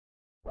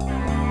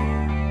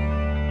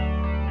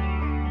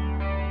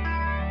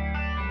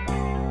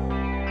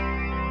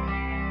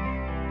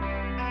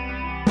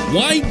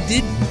Why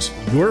didn't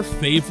your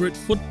favorite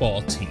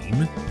football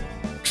team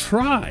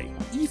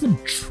even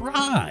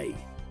try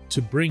to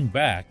bring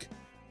back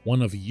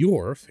one of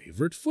your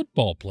favorite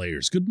football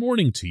players? Good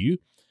morning to you.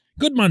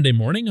 Good Monday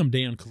morning. I'm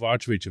Dan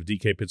Kovacevic of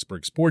DK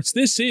Pittsburgh Sports.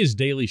 This is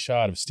Daily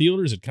Shot of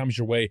Steelers. It comes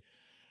your way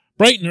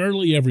bright and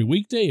early every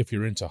weekday. If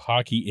you're into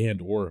hockey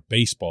and or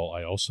baseball,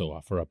 I also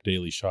offer up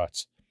daily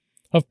shots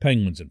of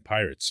Penguins and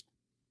Pirates,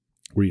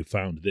 where you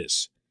found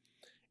this.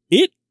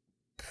 It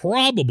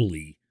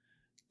probably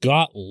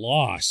got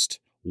lost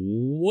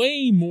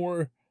way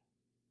more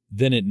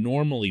than it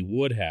normally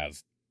would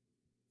have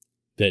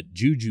that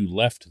Juju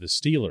left the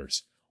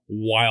Steelers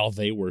while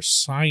they were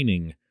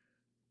signing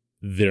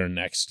their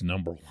next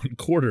number one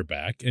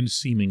quarterback and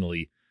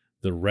seemingly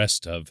the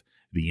rest of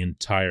the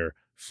entire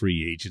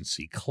free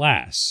agency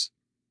class.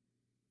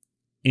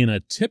 In a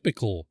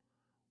typical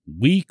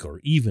week or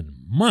even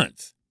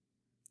month,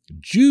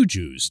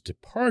 Juju's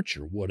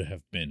departure would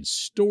have been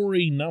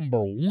story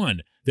number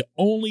one, the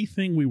only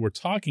thing we were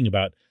talking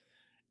about.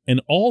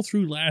 And all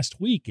through last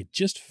week, it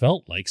just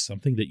felt like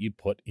something that you'd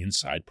put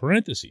inside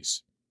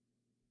parentheses.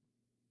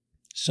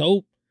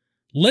 So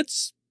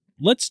let's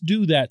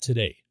do that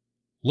today.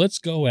 Let's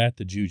go at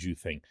the Juju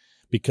thing,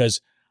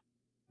 because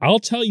I'll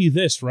tell you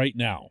this right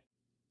now.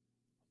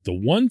 The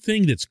one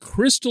thing that's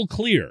crystal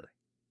clear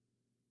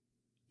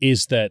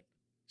is that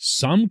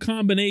some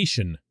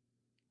combination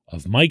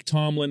of Mike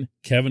Tomlin,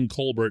 Kevin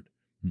Colbert,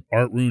 and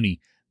Art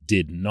Rooney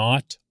did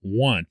not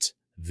want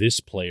this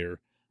player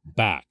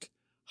back.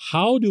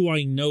 How do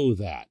I know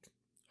that?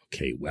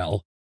 Okay,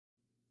 well,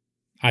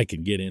 I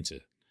can get into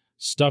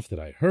stuff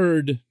that I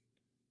heard,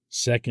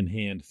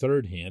 secondhand,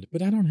 thirdhand,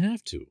 but I don't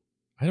have to.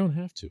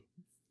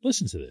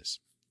 Listen to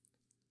this.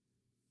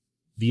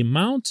 The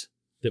amount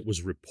that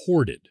was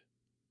reported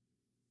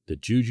that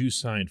Juju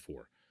signed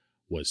for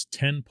was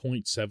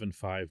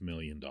 $10.75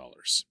 million.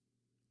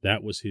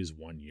 That was his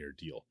one-year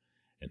deal.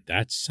 And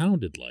that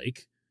sounded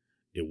like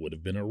it would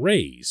have been a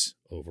raise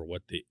over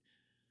what the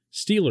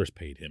Steelers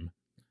paid him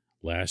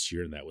last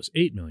year, and that was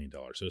 $8 million.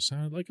 So it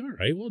sounded like, all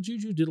right, well,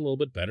 Juju did a little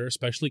bit better,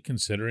 especially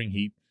considering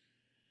he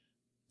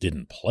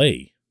didn't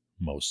play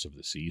most of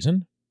the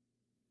season.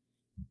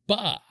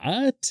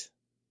 But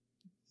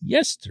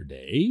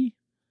yesterday,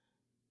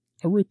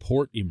 a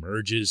report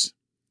emerges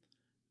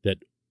that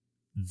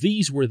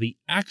these were the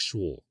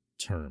actual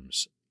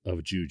terms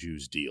of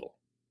Juju's deal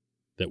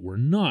that were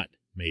not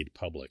made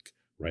public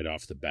right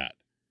off the bat.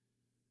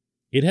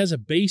 It has a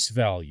base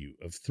value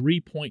of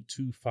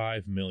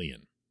 $3.25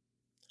 million.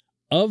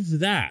 Of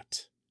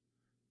that,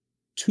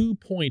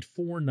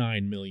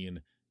 $2.49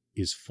 million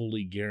is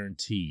fully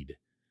guaranteed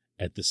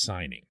at the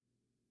signing.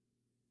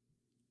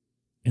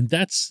 And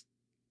that's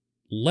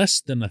less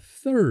than a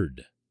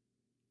third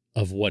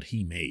of what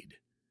he made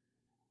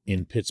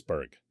in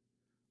Pittsburgh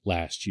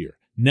last year.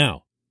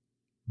 Now,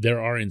 there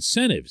are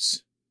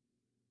incentives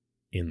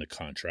in the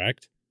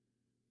contract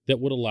that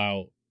would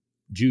allow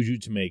Juju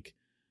to make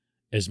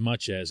as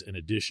much as an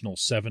additional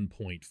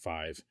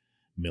 $7.5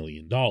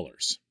 million.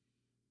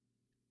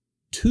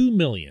 $2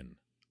 million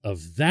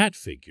of that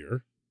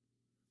figure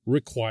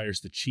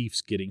requires the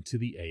Chiefs getting to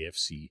the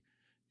AFC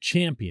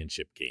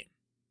Championship game.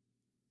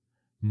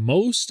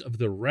 Most of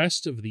the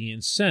rest of the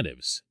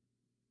incentives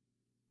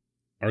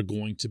are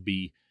going to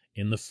be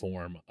in the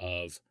form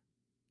of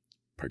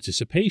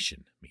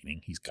participation,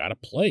 meaning he's got to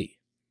play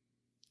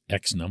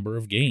X number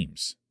of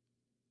games.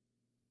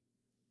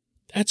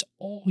 That's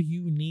all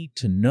you need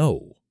to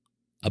know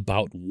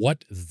about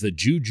what the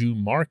Juju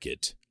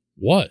market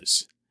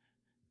was.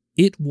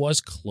 It was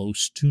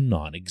close to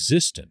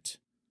non-existent.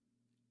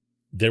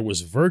 There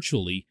was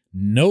virtually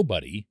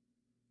nobody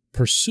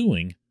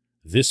pursuing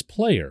this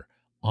player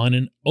on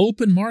an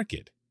open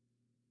market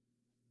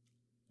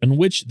in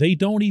which they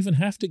don't even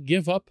have to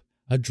give up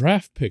a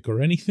draft pick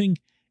or anything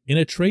in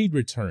a trade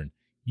return.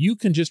 You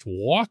can just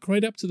walk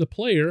right up to the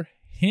player,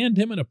 hand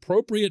him an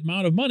appropriate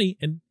amount of money,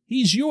 and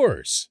he's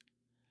yours.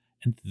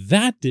 And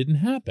that didn't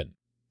happen.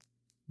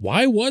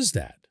 Why was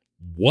that?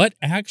 What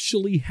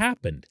actually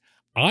happened?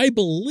 I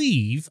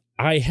believe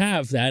I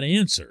have that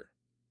answer.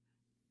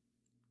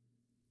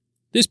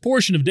 This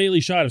portion of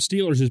Daily Shot of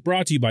Steelers is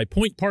brought to you by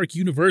Point Park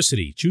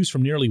University. Choose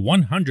from nearly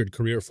 100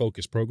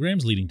 career-focused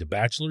programs leading to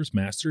bachelor's,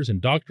 master's,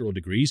 and doctoral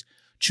degrees.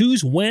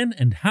 Choose when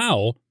and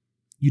how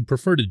you'd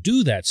prefer to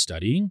do that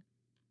studying,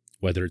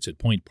 whether it's at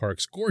Point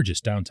Park's gorgeous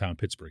downtown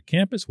Pittsburgh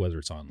campus, whether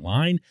it's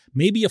online,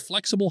 maybe a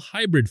flexible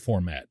hybrid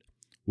format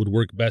would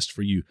work best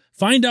for you.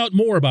 Find out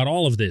more about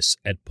all of this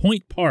at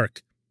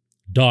pointpark.edu.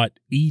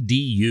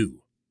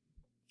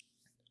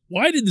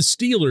 Why did the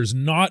Steelers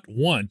not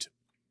want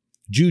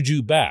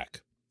Juju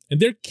back? And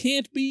there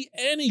can't be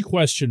any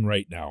question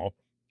right now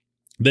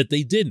that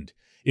they didn't.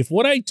 If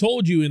what I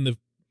told you in the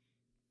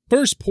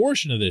first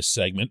portion of this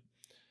segment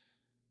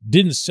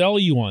didn't sell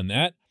you on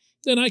that,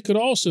 then I could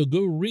also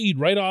go read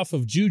right off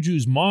of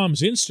Juju's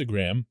mom's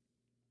Instagram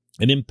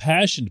an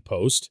impassioned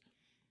post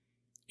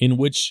in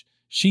which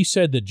she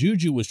said that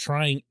Juju was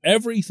trying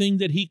everything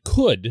that he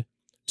could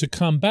to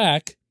come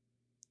back,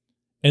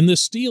 and the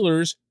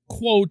Steelers,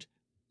 quote,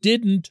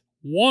 didn't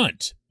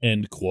want,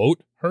 end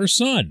quote, her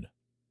son.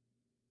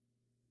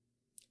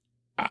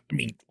 I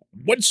mean,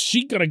 what's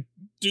she going to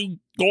do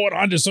going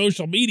onto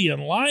social media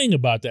and lying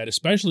about that,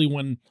 especially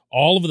when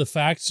all of the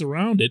facts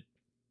around it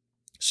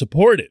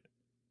support it?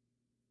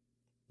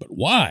 But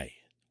why?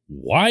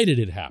 Why did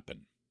it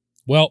happen?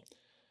 Well,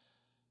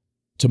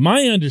 to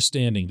my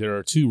understanding, there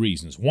are two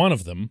reasons. One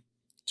of them,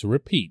 to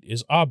repeat,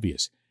 is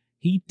obvious.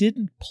 He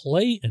didn't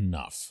play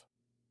enough.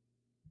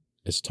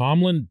 As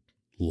Tomlin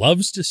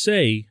loves to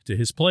say to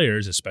his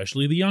players,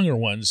 especially the younger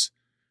ones,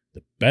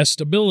 the best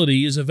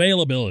ability is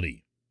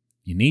availability.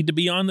 You need to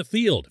be on the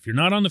field. If you're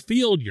not on the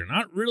field, you're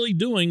not really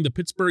doing the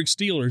Pittsburgh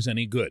Steelers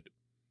any good.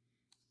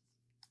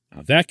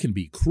 Now, that can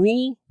be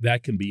cruel.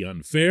 That can be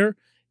unfair.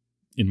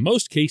 In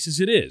most cases,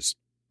 it is.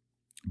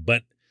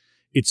 But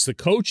it's the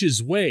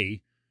coach's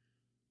way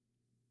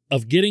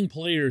of getting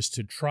players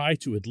to try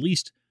to at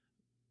least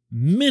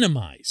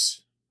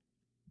minimize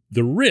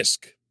the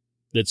risk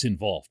that's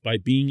involved by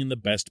being in the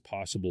best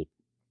possible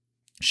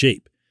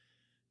shape.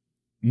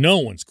 No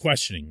one's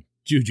questioning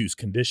Juju's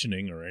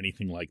conditioning or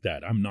anything like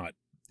that. I'm not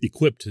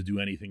equipped to do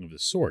anything of the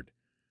sort.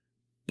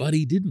 But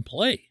he didn't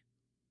play.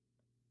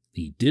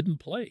 He didn't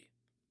play.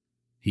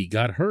 He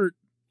got hurt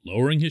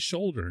lowering his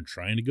shoulder and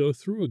trying to go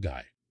through a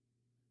guy.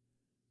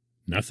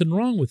 Nothing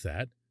wrong with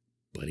that,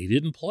 but he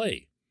didn't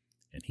play.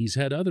 And he's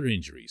had other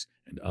injuries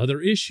and other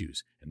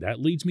issues. And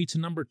that leads me to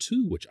number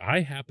 2, which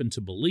I happen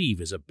to believe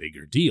is a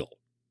bigger deal.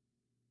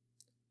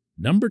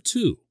 Number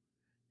 2,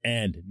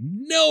 and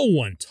no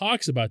one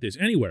talks about this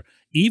anywhere,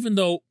 even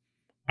though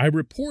I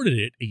reported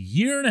it a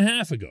year and a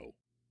half ago,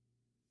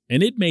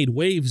 and it made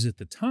waves at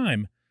the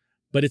time,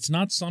 but it's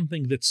not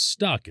something that's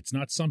stuck. It's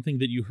not something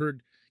that you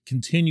heard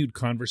continued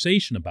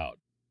conversation about.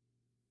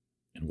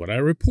 And what I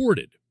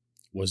reported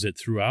was that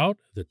throughout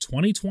the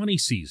 2020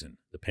 season,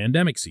 the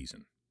pandemic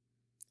season,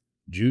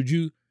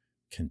 Juju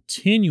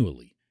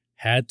continually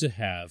had to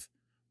have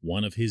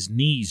one of his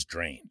knees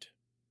drained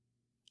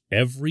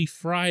every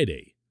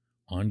Friday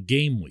on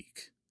game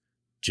week,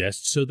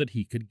 just so that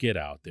he could get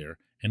out there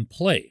and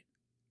play.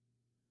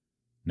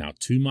 Now,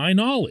 to my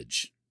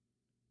knowledge,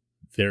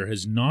 there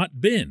has not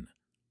been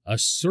a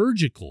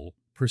surgical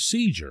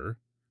procedure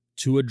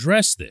to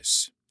address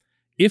this.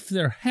 If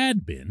there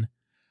had been,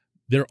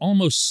 there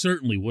almost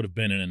certainly would have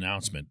been an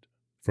announcement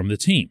from the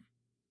team.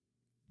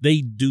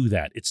 They do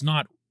that. It's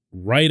not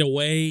right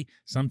away.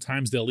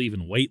 Sometimes they'll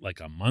even wait like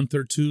a month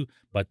or two,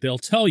 but they'll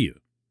tell you.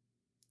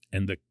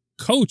 And the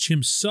coach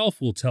himself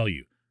will tell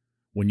you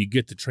when you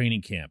get to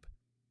training camp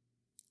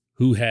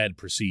who had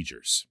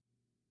procedures.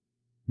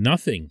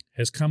 Nothing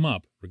has come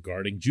up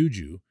regarding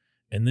Juju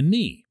and the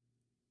knee.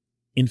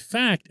 In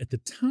fact, at the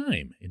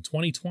time in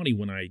 2020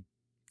 when I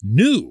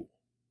knew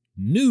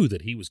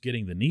that he was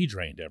getting the knee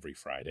drained every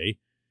Friday,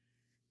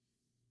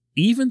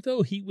 even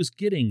though he was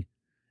getting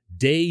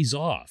days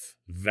off,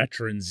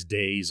 veterans'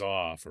 days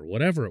off, or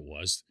whatever it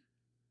was,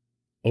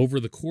 over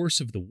the course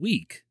of the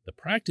week, the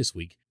practice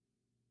week,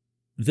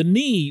 the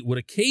knee would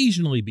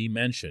occasionally be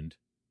mentioned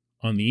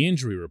on the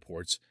injury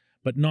reports,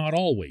 but not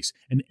always.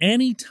 And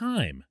any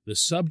time the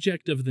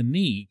subject of the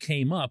knee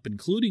came up,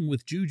 including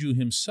with Juju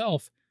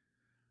himself,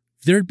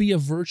 there'd be a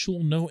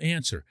virtual no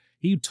answer.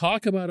 He'd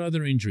talk about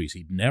other injuries.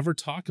 He'd never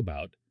talk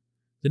about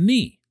the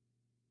knee.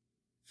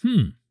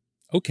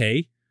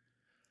 Okay.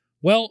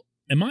 Well,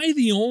 am I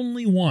the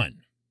only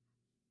one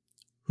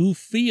who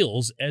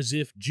feels as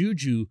if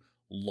Juju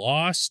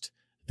lost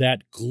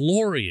that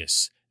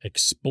glorious,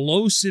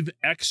 explosive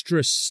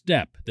extra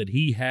step that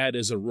he had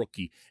as a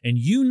rookie? And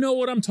you know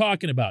what I'm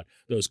talking about.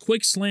 Those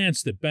quick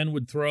slants that Ben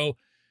would throw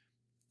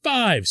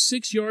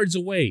 5-6 yards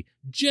away,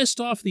 just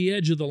off the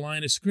edge of the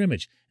line of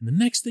scrimmage. And the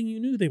next thing you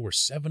knew, they were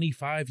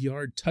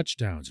 75-yard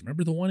touchdowns.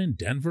 Remember the one in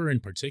Denver in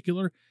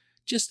particular?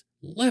 Just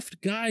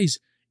left guys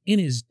in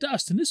his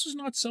dust. And this was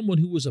not someone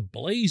who was a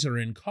blazer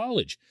in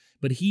college,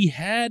 but he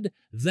had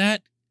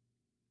that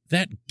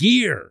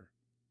gear,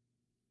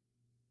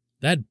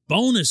 that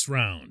bonus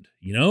round,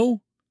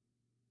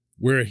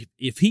 where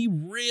if he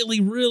really,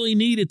 really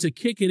needed to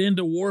kick it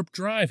into warp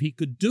drive, he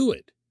could do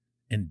it,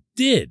 and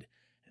did.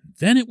 And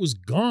then it was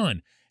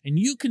gone. And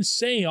you can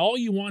say all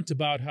you want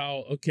about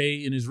how,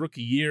 in his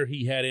rookie year,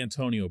 he had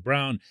Antonio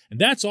Brown, and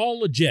that's all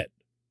legit.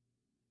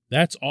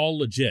 That's all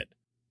legit.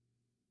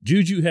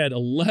 Juju had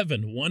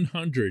 11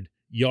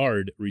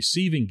 100-yard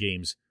receiving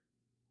games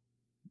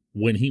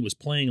when he was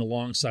playing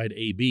alongside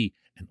AB,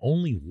 and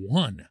only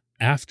one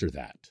after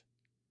that.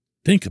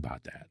 Think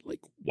about that.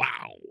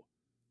 Wow.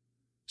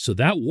 So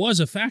that was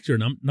a factor,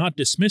 and I'm not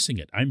dismissing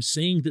it. I'm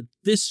saying that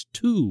this,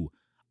 too,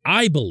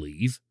 I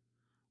believe,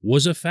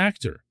 was a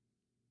factor.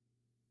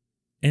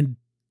 And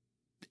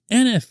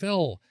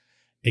NFL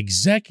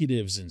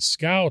executives and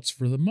scouts,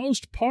 for the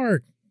most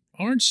part,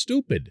 aren't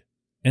stupid.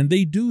 And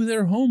they do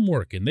their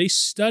homework, and they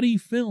study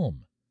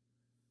film.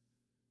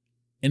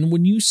 And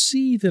when you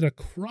see that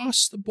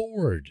across the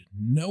board,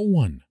 no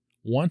one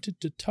wanted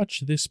to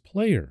touch this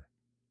player,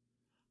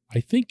 I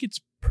think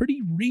it's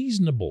pretty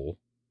reasonable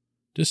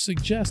to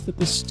suggest that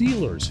the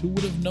Steelers, who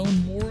would have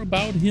known more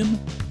about him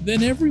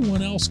than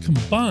everyone else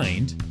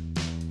combined,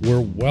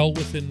 were well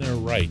within their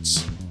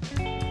rights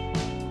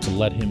to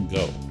let him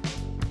go.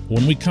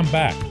 When we come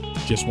back,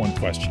 just one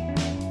question.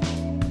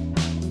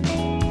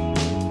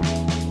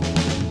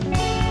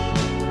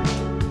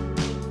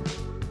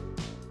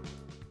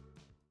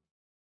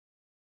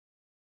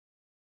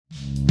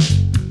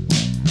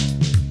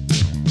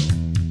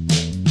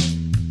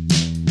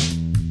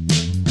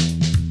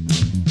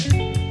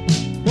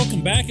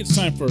 Back. It's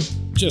time for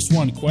Just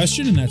One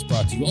Question, and that's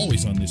brought to you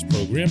always on this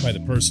program by the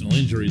personal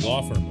injury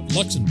law firm of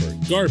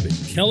Luxembourg, Garvin,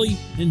 Kelly,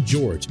 and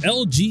George,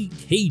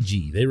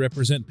 LGKG. They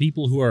represent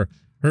people who are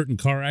hurt in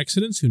car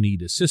accidents, who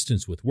need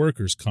assistance with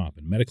workers' comp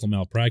and medical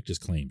malpractice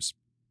claims.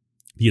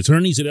 The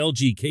attorneys at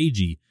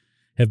LGKG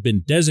have been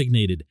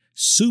designated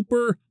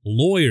super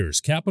lawyers,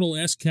 capital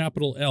S,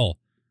 capital L,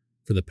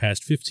 for the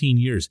past 15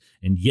 years.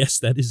 And yes,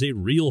 that is a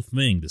real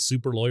thing. The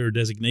super lawyer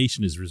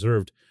designation is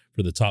reserved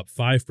for the top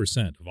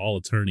 5% of all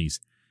attorneys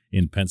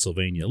in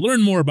Pennsylvania.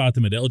 Learn more about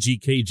them at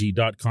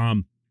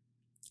lgkg.com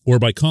or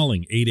by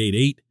calling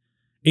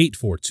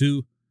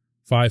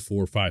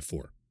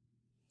 888-842-5454.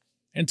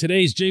 And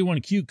today's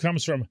J1Q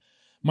comes from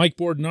Mike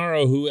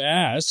Bordenaro, who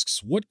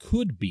asks, what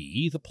could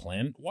be the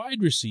planned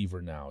wide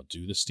receiver now?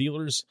 Do the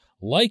Steelers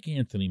like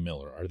Anthony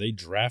Miller? Are they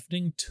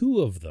drafting two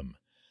of them?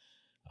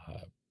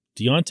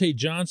 Deontay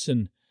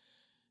Johnson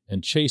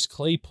and Chase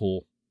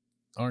Claypool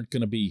aren't going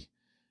to be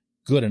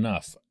good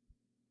enough.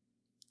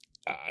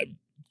 I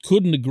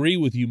couldn't agree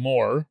with you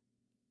more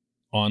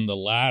on the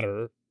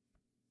latter,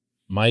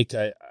 Mike.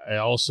 I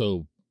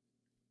also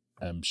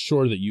am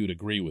sure that you'd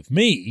agree with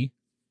me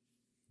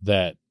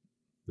that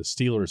the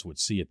Steelers would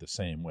see it the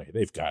same way.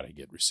 They've got to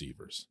get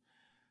receivers.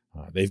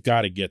 They've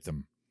got to get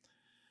them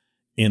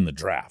in the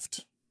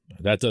draft.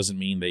 That doesn't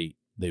mean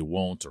they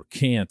won't or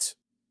can't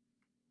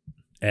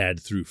add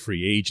through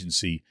free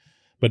agency,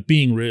 but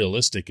being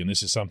realistic, and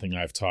this is something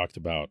I've talked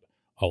about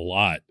a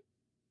lot,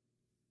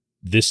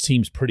 this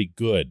team's pretty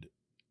good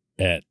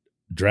at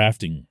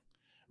drafting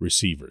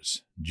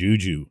receivers.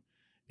 Juju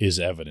is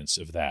evidence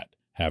of that,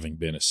 having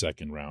been a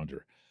second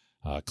rounder.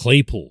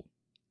 Claypool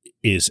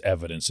is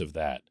evidence of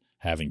that,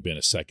 having been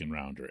a second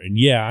rounder. And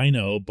yeah, I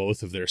know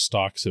both of their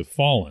stocks have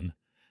fallen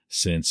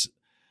since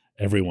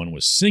everyone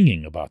was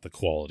singing about the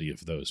quality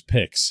of those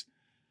picks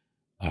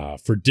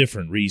for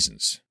different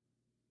reasons.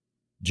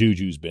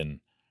 Juju's been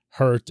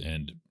hurt,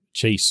 and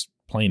Chase,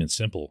 plain and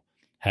simple,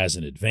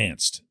 hasn't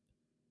advanced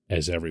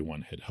as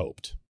everyone had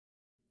hoped.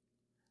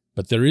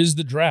 But there is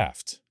the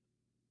draft,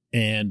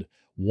 and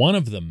one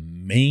of the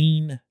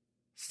main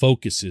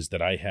focuses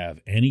that I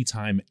have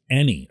anytime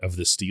any of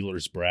the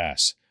Steelers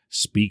brass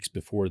speaks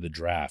before the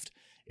draft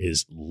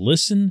is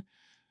listen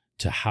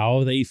to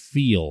how they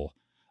feel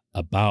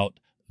about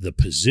the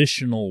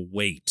positional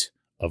weight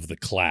of the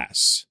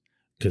class,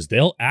 because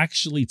they'll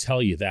actually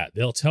tell you that.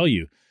 They'll tell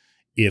you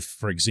if,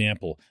 for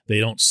example, they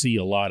don't see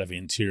a lot of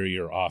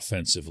interior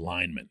offensive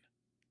linemen.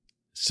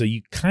 So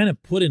you kind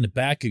of put in the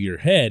back of your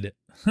head,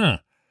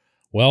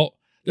 well,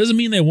 doesn't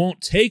mean they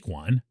won't take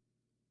one.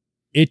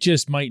 It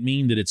just might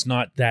mean that it's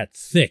not that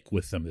thick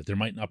with them, that there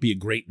might not be a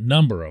great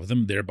number of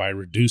them, thereby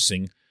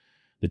reducing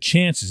the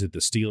chances that the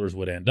Steelers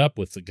would end up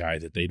with the guy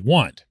that they'd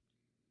want.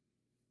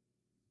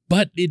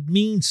 But it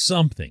means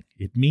something.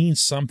 It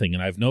means something,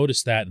 and I've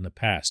noticed that in the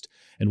past.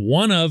 And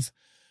one of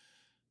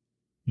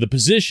the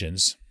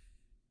positions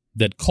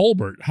that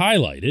Colbert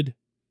highlighted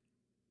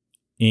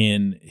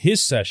in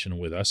his session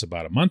with us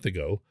about a month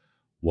ago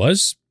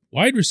was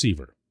wide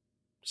receiver.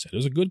 Said it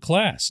was a good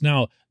class.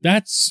 Now,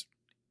 that's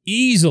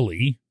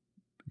easily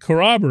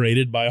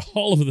corroborated by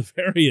all of the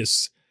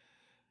various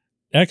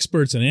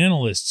experts and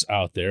analysts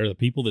out there, the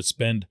people that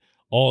spend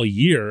all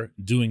year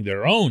doing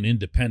their own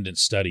independent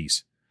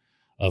studies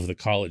of the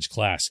college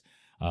class.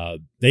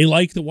 They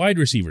like the wide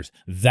receivers.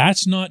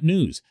 That's not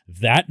news.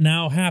 That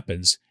now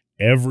happens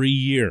every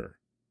year.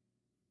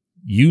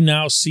 You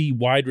now see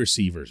wide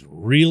receivers,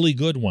 really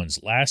good ones,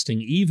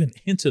 lasting even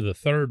into the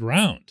third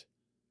round.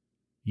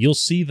 You'll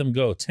see them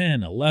go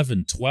 10,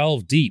 11,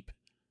 12 deep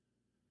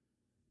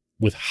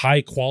with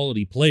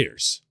high-quality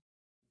players.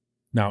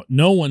 Now,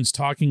 no one's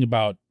talking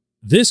about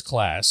this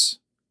class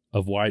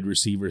of wide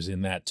receivers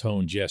in that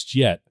tone just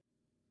yet,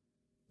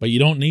 but you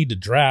don't need to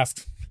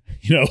draft,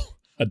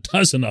 a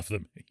dozen of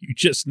them. You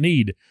just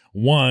need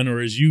one, or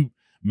as you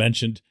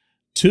mentioned,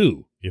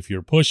 two, if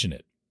you're pushing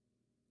it.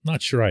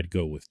 Not sure I'd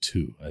go with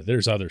two.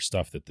 There's other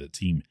stuff that the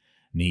team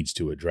needs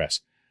to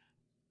address.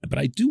 But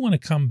I do want to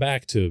come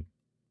back to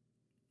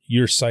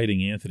your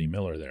citing Anthony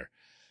Miller there.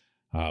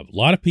 A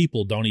lot of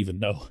people don't even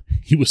know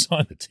he was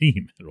on the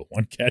team.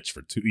 One catch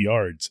for 2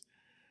 yards,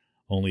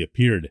 only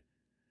appeared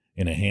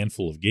in a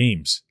handful of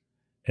games.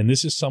 And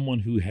this is someone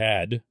who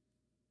had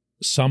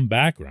some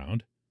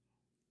background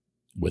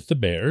with the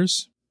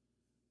Bears,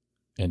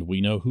 and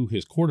we know who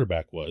his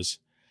quarterback was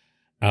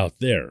out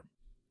there.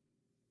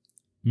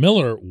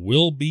 Miller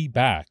will be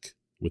back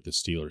with the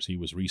Steelers. He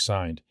was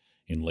re-signed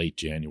in late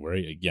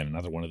January. Again,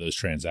 another one of those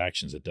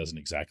transactions that doesn't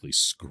exactly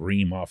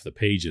scream off the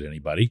page at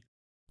anybody.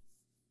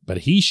 But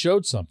he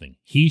showed something.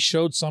 He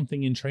showed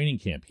something in training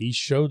camp. He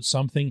showed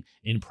something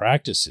in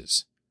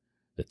practices.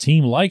 The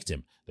team liked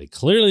him. They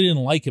clearly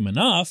didn't like him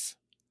enough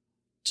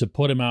to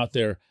put him out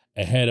there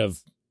ahead of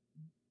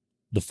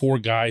the 4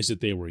 guys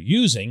that they were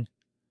using.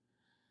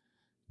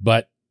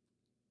 But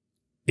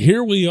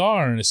here we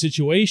are in a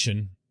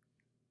situation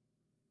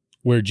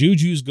where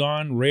Juju's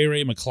gone,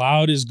 Ray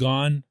McLeod is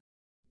gone.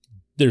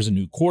 There's a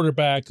new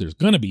quarterback. There's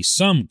going to be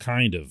some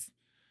kind of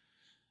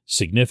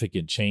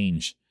significant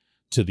change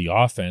to the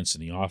offense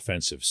and the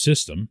offensive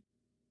system.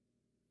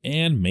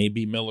 And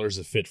maybe Miller's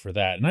a fit for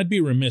that. And I'd be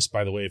remiss,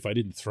 by the way, if I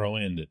didn't throw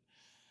in that,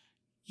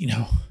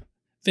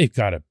 they've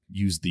got to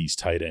use these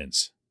tight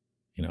ends.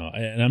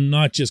 And I'm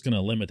not just going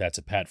to limit that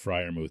to Pat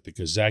Freiermuth,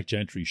 because Zach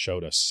Gentry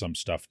showed us some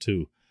stuff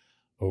too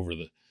over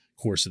the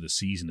course of the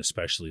season,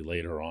 especially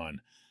later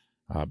on.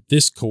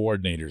 This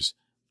coordinator's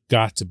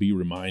got to be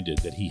reminded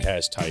that he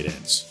has tight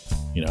ends.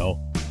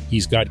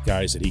 He's got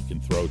guys that he can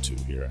throw to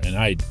here. And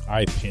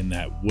I pin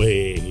that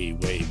way,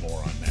 way more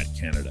on Matt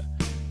Canada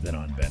than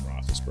on Ben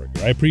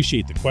Roethlisberger. I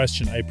appreciate the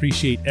question. I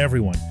appreciate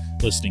everyone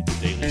listening to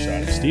Daily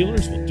Shot of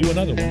Steelers. We'll do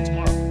another one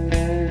tomorrow.